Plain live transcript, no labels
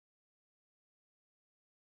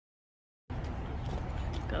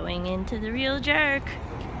Going into the real jerk.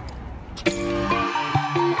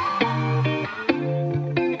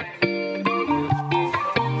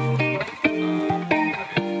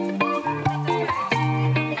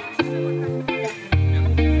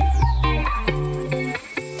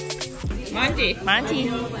 Monty. Monty.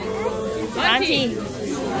 Monty.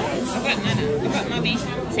 How about Nana? How about Mommy?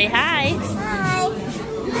 Say hi. Hi.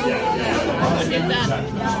 What is that?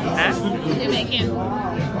 Huh? What are you making?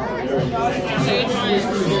 Say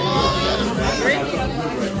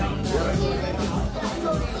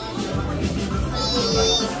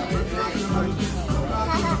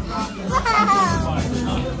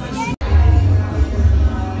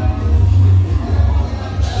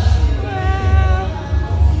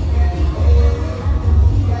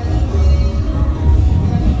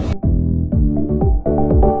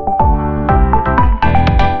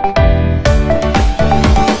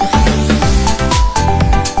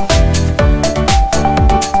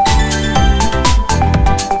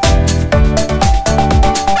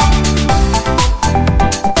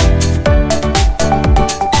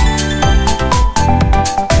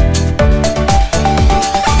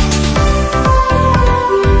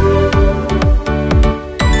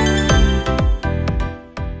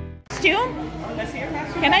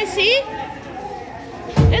Can I see?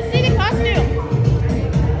 Let's see the costume.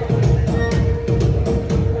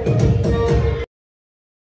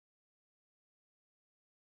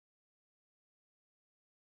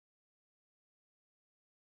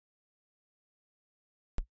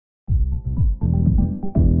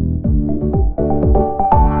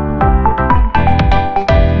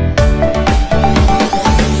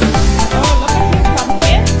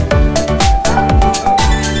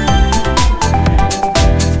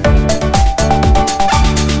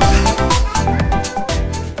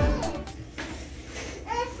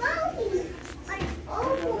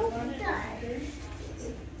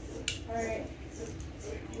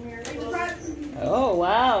 Oh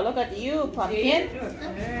wow, look at you, Pumpkin.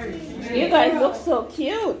 You guys look so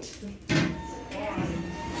cute.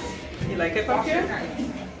 You like it, Pumpkin?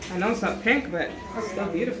 I know it's not pink, but it's still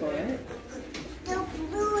beautiful, right?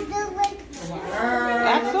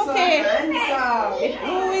 That's okay. It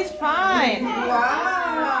blue is fine.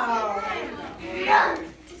 Wow.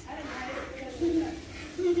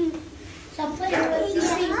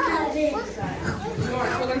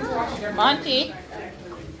 Monty,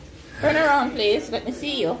 turn around please. Let me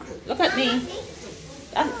see you. Look at me.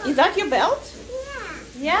 Is that your belt?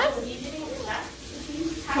 Yeah?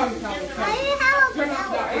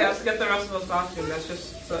 Yes, get the rest of the costume. That's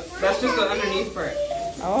just the underneath part.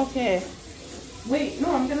 Okay. Wait,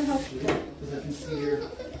 no, I'm gonna help you.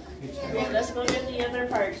 Let's go get the other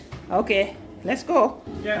part. Okay, let's go.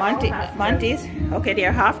 Monty's. Okay,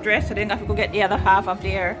 they're half dressed, so they have to go get the other half of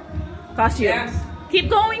their costume. Yes. Keep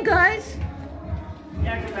going, guys.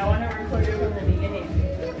 Yeah, because I want to record it from the beginning.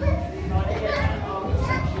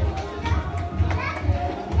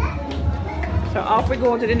 So off we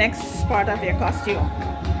go to the next part of their costume.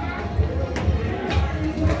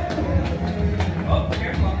 Oh,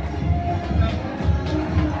 careful.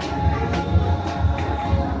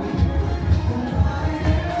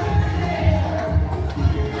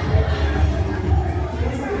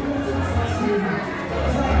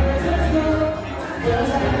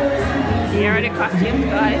 Here are the costumes,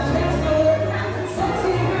 guys.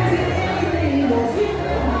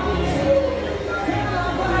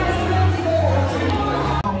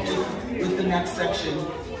 With the next section,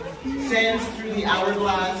 sands through the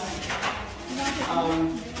hourglass,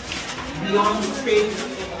 beyond space,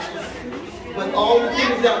 but all the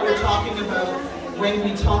things that we're talking about when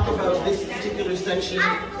we talk about this particular section,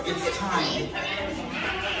 it's time.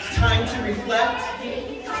 Time to reflect,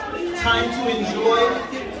 time to enjoy,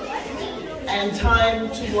 and time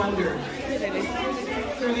to wonder.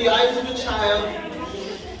 Through the eyes of a child,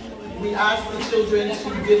 we ask the children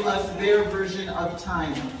to give us their version of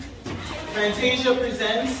time. Fantasia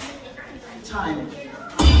presents Time.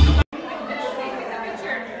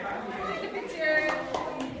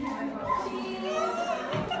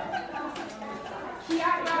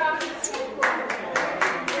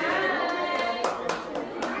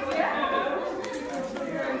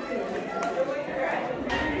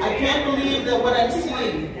 I can't believe that what I'm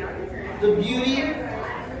seeing, the beauty,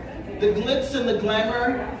 the glitz and the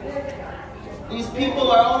glamour, these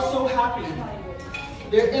people are all so happy.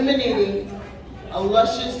 They're emanating a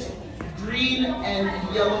luscious green and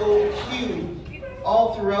yellow hue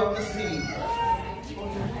all throughout the city.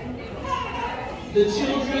 The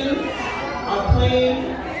children are playing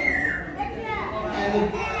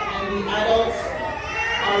and the adults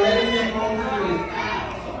are letting them roam free.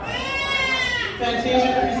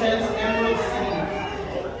 Fantasia presents Emerald City.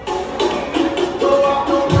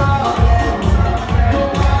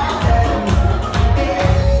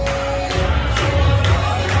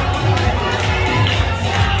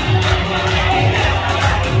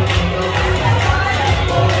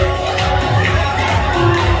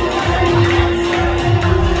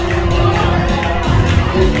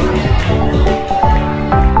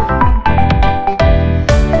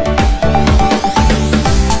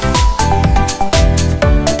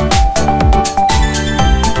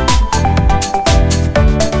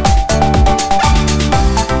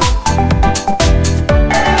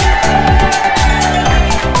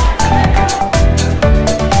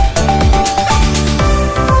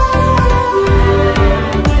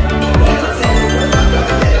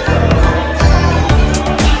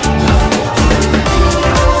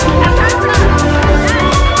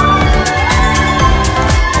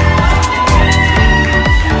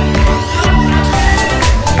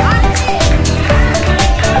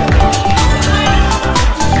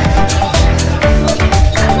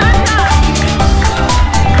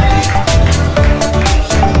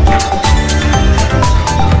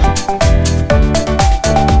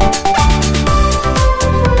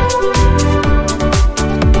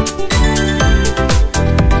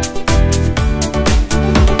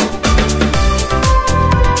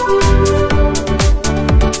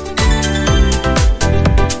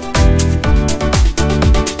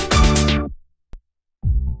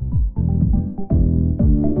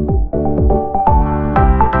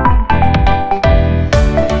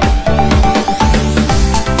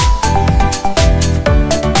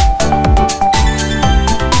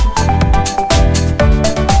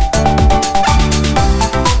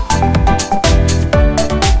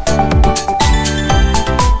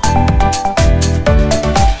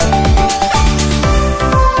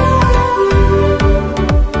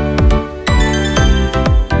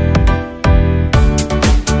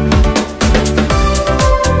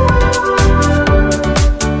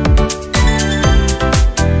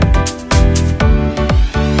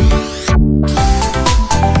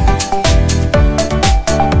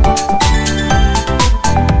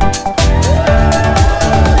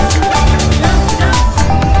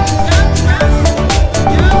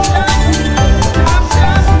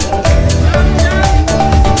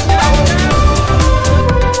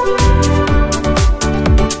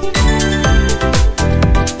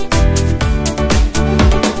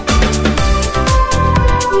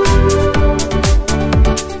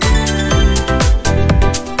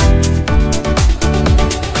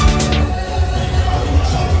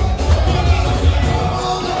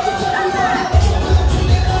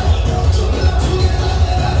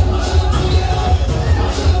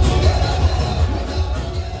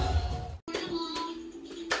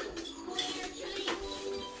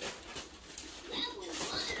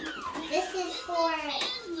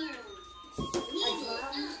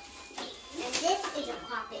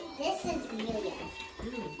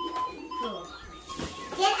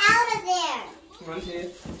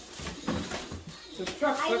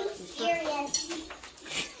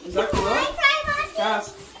 Is that cool?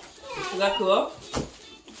 Cass, is that cool?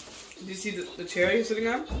 Did you see the chair you're sitting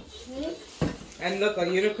on? Mm-hmm. And look, a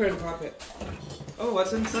unicorn puppet. Oh,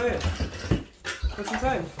 what's inside? What's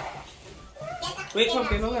inside? Wait,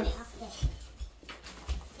 Pumpkin, hold on.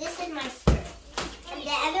 This is my skirt. And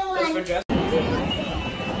the other one. That's for dress.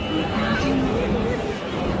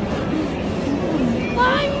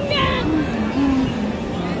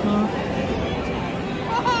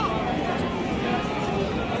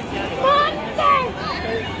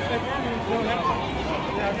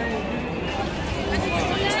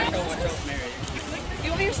 You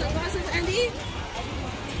want your sunglasses, Andy?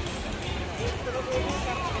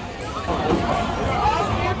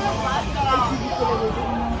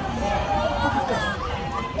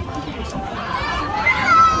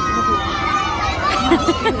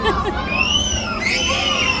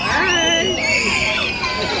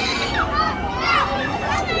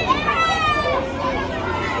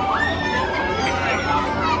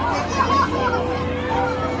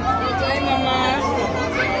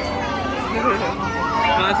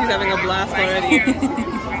 Monty's having a blast already.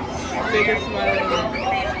 Biggest smile ever.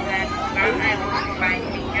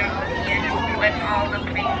 With all the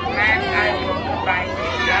things that I will provide you.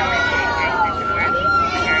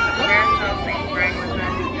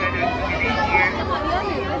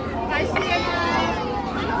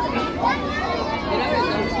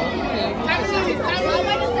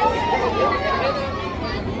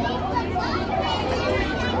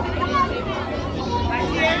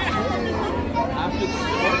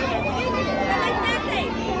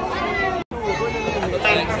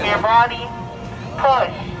 From your body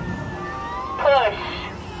Push. Push.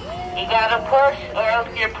 You gotta push or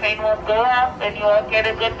else your plane won't go up and you won't get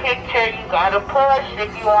a good picture. You gotta push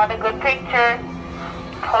if you want a good picture.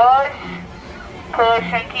 Push.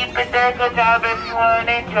 Push and keep it there. Good job everyone.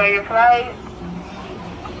 Enjoy your flight.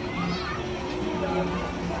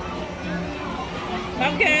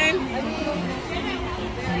 Pumpkin.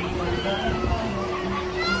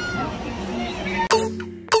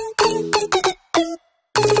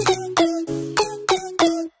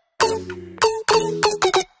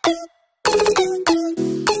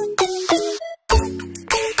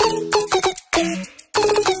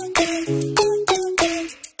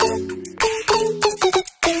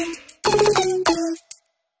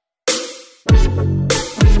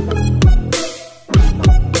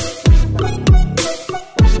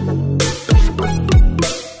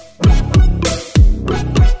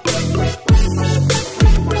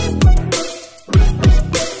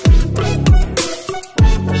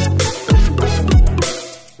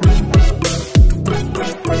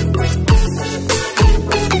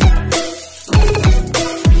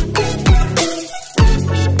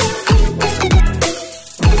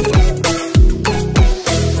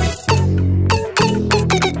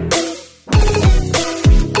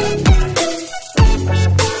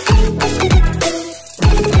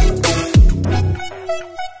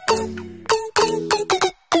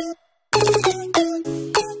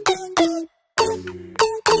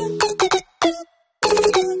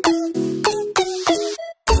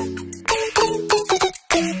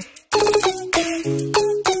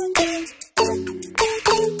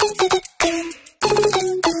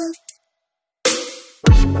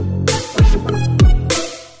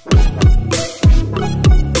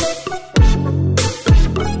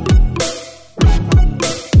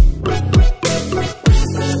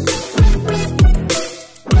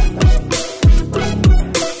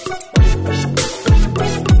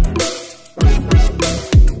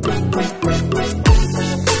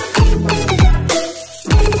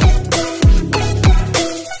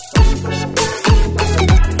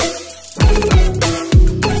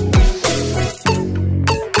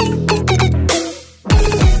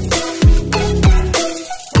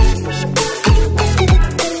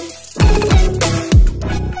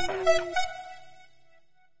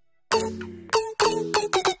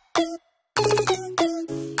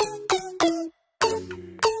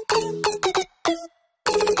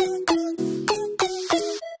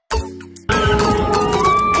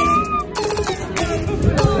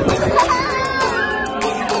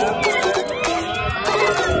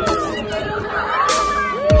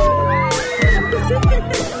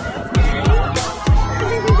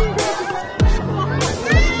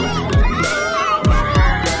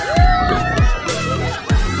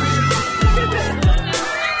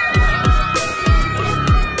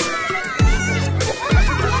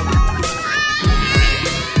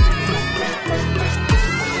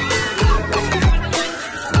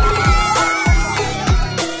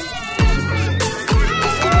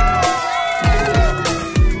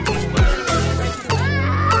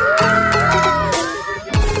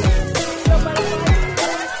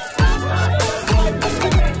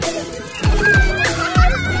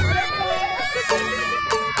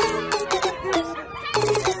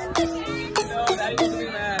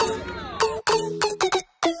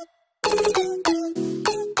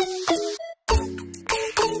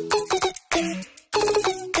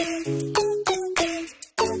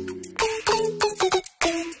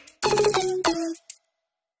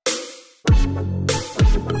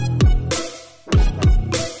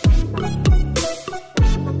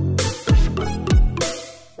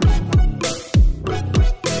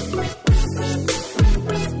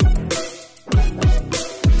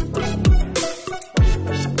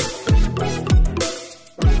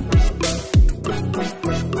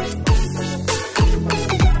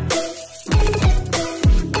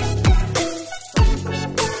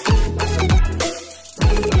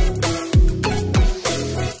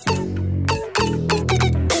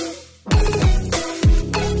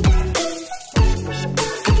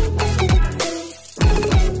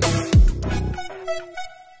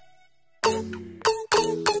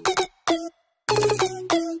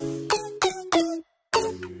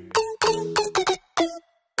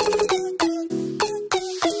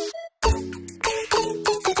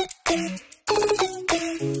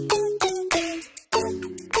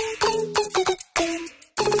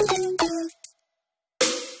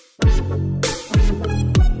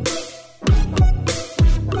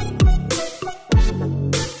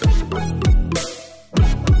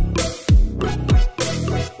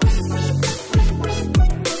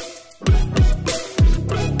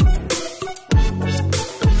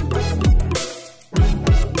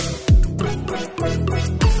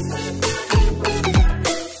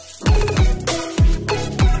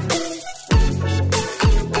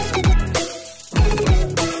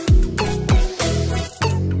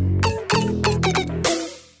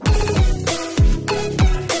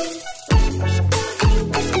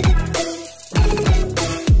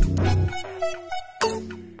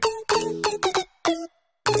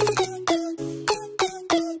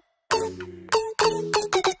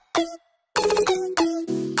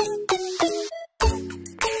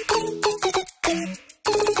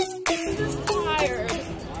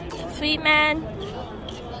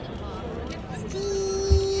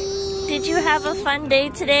 have a fun day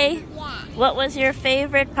today? Yeah. What was your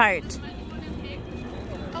favorite part?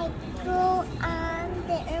 I go on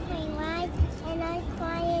the airplane ride and I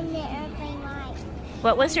fly in the airplane ride.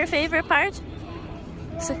 What was your favorite part?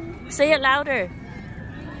 Say it louder.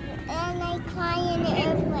 And I fly in the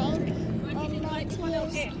airplane and my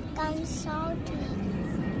tears come salty.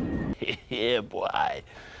 Yeah, boy.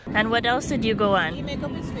 And what else did you go on? You make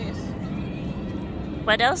up his face.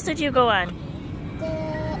 What else did you go on? The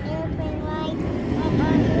airplane ride and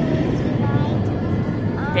on the lazy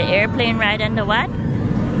ride. The airplane ride and the what?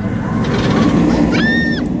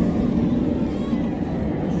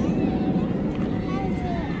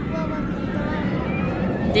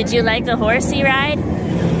 Did you like the horsey ride?